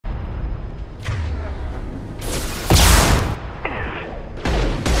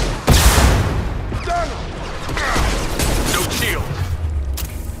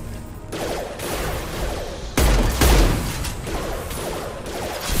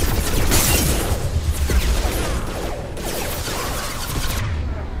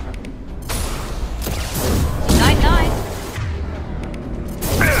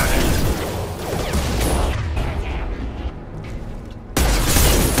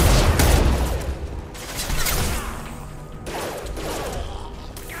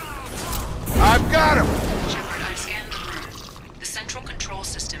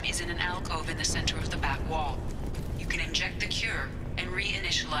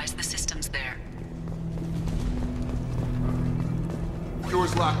stabilize the systems there.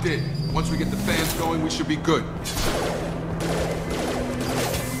 Door's locked in. Once we get the fans going, we should be good.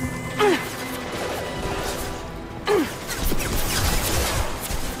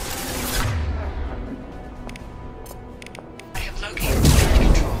 I have located the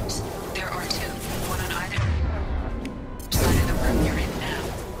controls. There are two, one on either side of the room you're in now.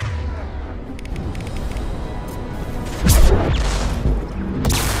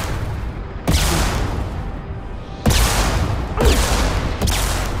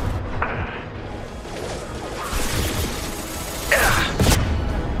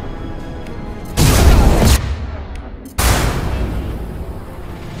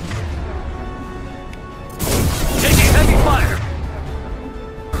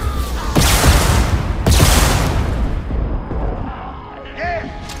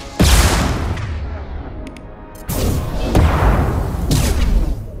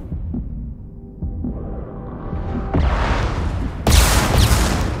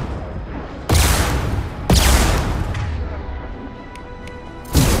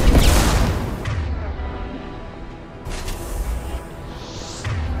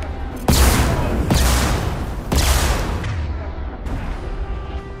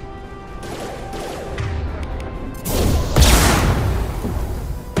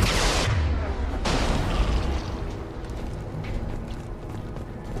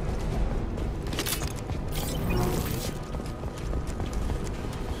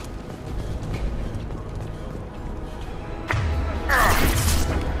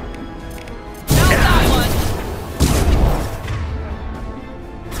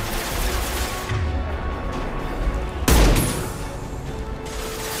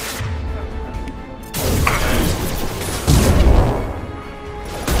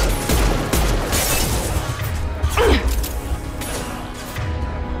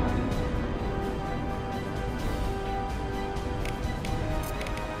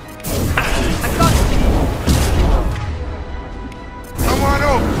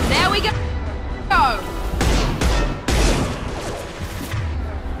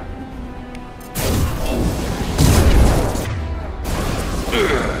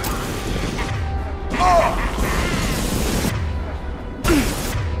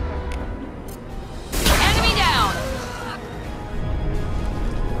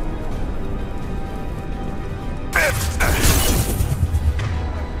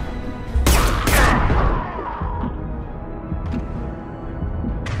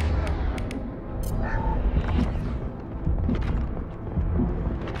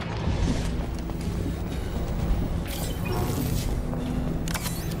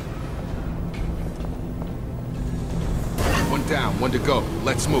 Down, one to go.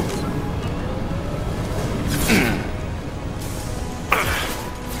 Let's move.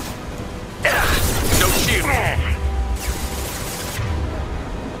 No shield.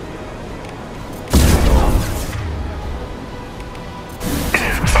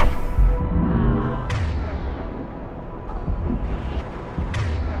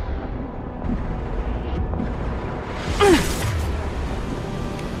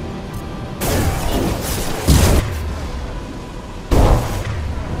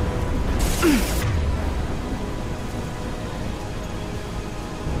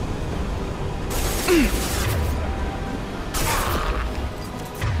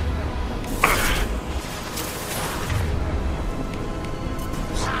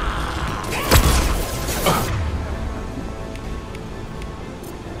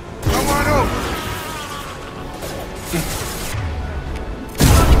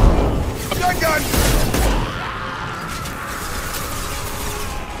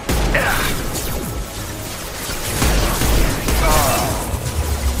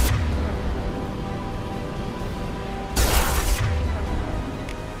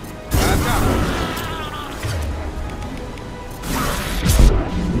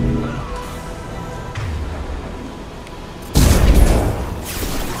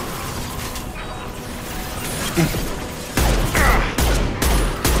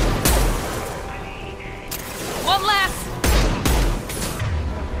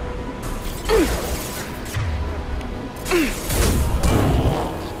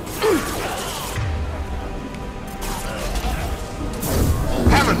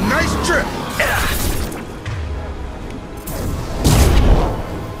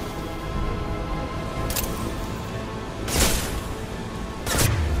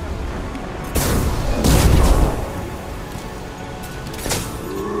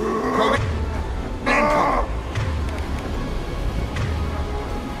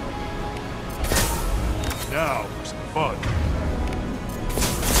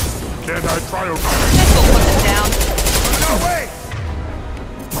 Can I try a... This will put them down. No, wait!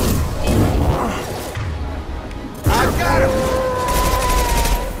 I've got him!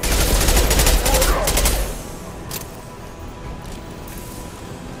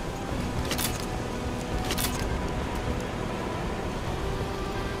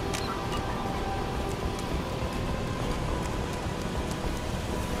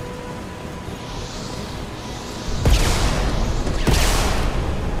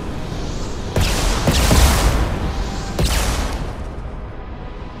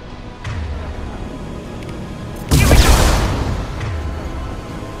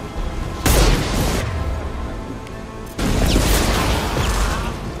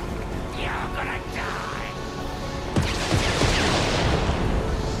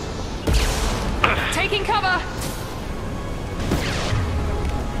 Taking cover!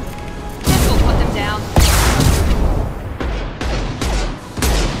 This will put them down.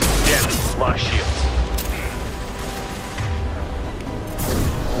 Damn, lost shields.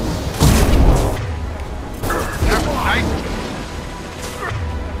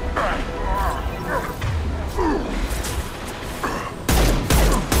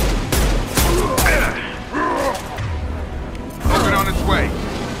 Moving on its way.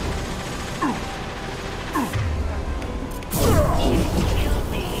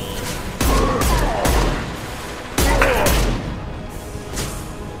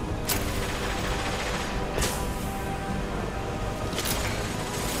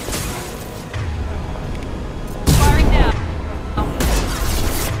 Firing now.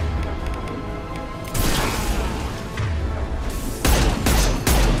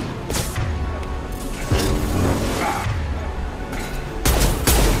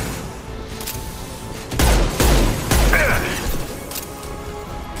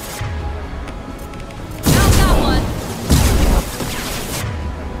 Down that one.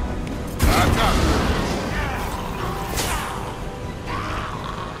 I've got it.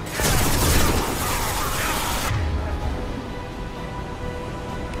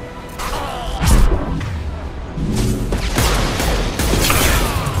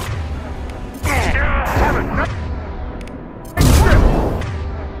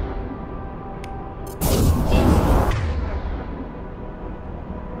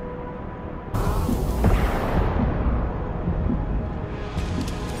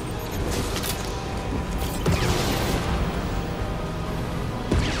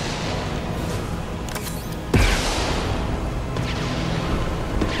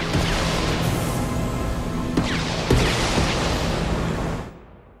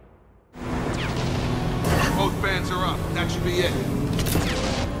 Both fans are up. That should be it.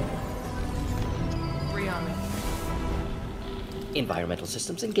 Environmental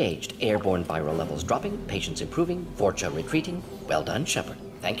systems engaged. Airborne viral levels dropping. Patients improving. Vorcha retreating. Well done, Shepard.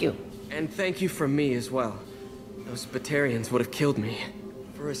 Thank you. And thank you from me as well. Those Batarians would have killed me.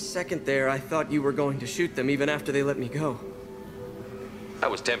 For a second there, I thought you were going to shoot them even after they let me go. I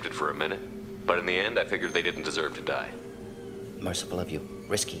was tempted for a minute, but in the end I figured they didn't deserve to die. Merciful of you.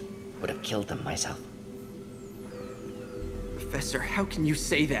 Risky. Would have killed them myself. Professor, how can you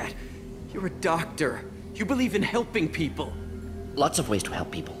say that? You're a doctor. You believe in helping people. Lots of ways to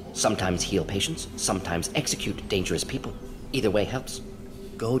help people. Sometimes heal patients, sometimes execute dangerous people. Either way helps.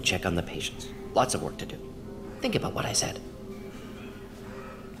 Go check on the patients. Lots of work to do. Think about what I said.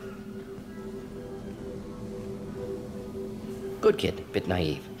 Good kid, bit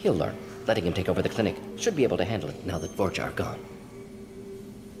naive. He'll learn. Letting him take over the clinic. Should be able to handle it now that Vorcha are gone.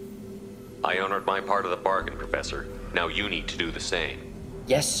 I honored my part of the bargain, Professor. Now you need to do the same.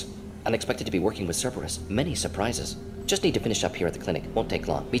 Yes. Unexpected to be working with Cerberus. Many surprises. Just need to finish up here at the clinic. Won't take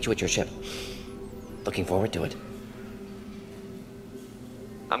long. Meet you at your ship. Looking forward to it.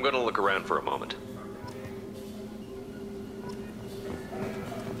 I'm gonna look around for a moment.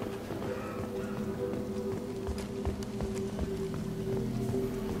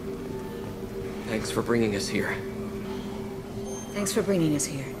 Thanks for bringing us here. Thanks for bringing us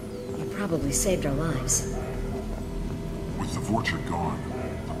here. You probably saved our lives. With the Vorcha gone,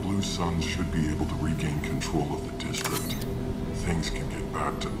 the Blue Suns should be able to regain control of the district. Things can get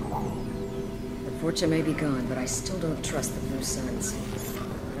back to normal. The Vorcha may be gone, but I still don't trust the Blue Suns.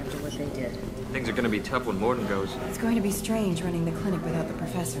 Not after what they did. Things are gonna be tough when Mordin goes. It's going to be strange running the clinic without the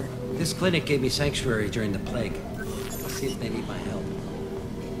professor. This clinic gave me sanctuary during the plague. I'll see if they need my help.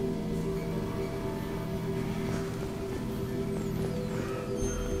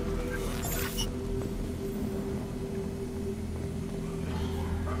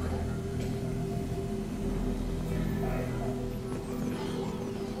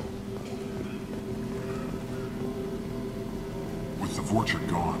 With the Vorcha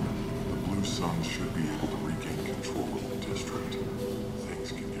gone, Blue Suns should be able to regain control of the district.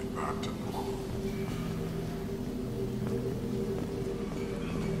 Things can get back to normal.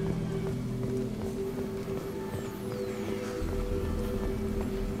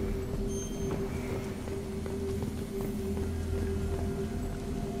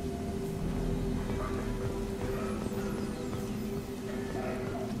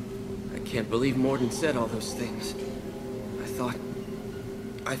 I can't believe Mordin said all those things.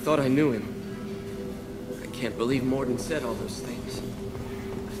 I thought I knew him. I can't believe Mordin said all those things.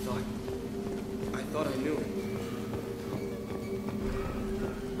 I thought I knew him.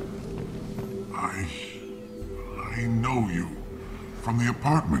 I know you. From the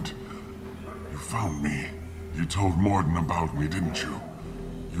apartment. You found me. You told Mordin about me, didn't you?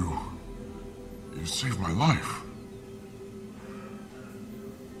 You saved my life.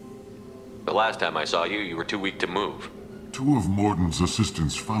 The last time I saw you, you were too weak to move. 2 of Mordin's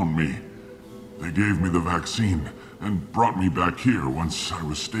assistants found me. They gave me the vaccine and brought me back here once I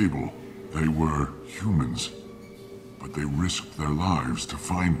was stable. They were humans, but they risked their lives to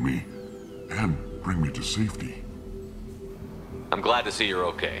find me and bring me to safety. I'm glad to see you're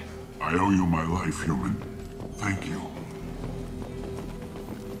okay. I owe you my life, human. Thank you.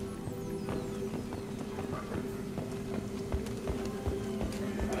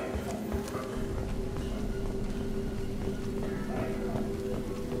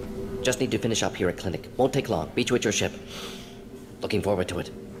 Just need to finish up here at clinic. Won't take long. Beat you at your ship. Looking forward to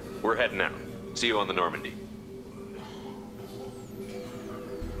it. We're heading out. See you on the Normandy.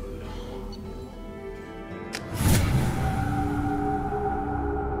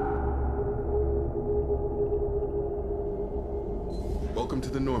 Welcome to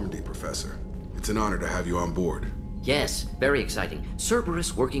the Normandy, Professor. It's an honor to have you on board. Yes, very exciting.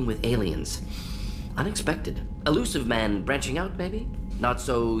 Cerberus working with aliens. Unexpected. Elusive man branching out, maybe? Not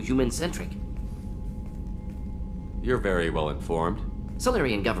so human-centric. You're very well informed.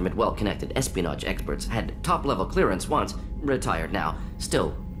 Solarian government well-connected espionage experts had top-level clearance once, retired now.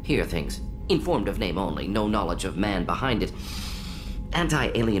 Still, hear things. Informed of name only, no knowledge of man behind it.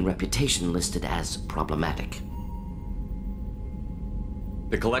 Anti-alien reputation listed as problematic.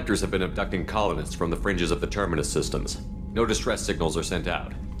 The Collectors have been abducting colonists from the fringes of the Terminus systems. No distress signals are sent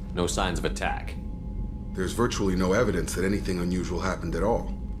out. No signs of attack. There's virtually no evidence that anything unusual happened at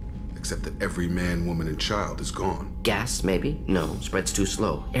all. Except that every man, woman, and child is gone. Gas, maybe? No. Spreads too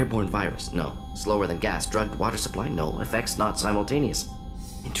slow. Airborne virus? No. Slower than gas. Drugged water supply? No. Effects not simultaneous.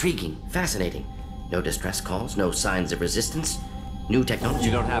 Intriguing. Fascinating. No distress calls. No signs of resistance. New technology.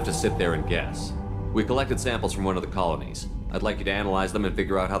 You don't have to sit there and guess. We collected samples from one of the colonies. I'd like you to analyze them and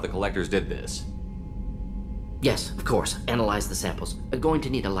figure out how the Collectors did this. Yes, of course. Analyze the samples. Going to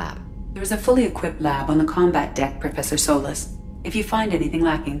need a lab. There's a fully equipped lab on the combat deck, Professor Solis. If you find anything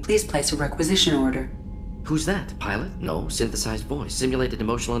lacking, please place a requisition order. Who's that? Pilot? No. Synthesized voice. Simulated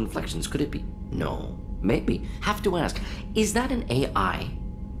emotional inflections. Could it be? No. Maybe. Have to ask. Is that an AI?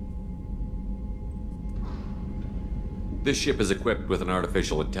 This ship is equipped with an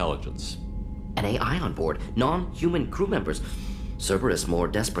artificial intelligence. An AI on board? Non-human crew members? Cerberus more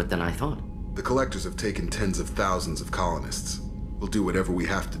desperate than I thought. The Collectors have taken tens of thousands of colonists. We'll do whatever we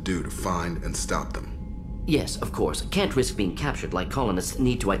have to do to find and stop them. Yes, of course. Can't risk being captured like colonists.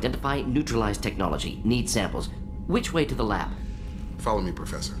 Need to identify, neutralize technology. Need samples. Which way to the lab? Follow me,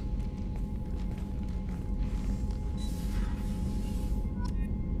 Professor.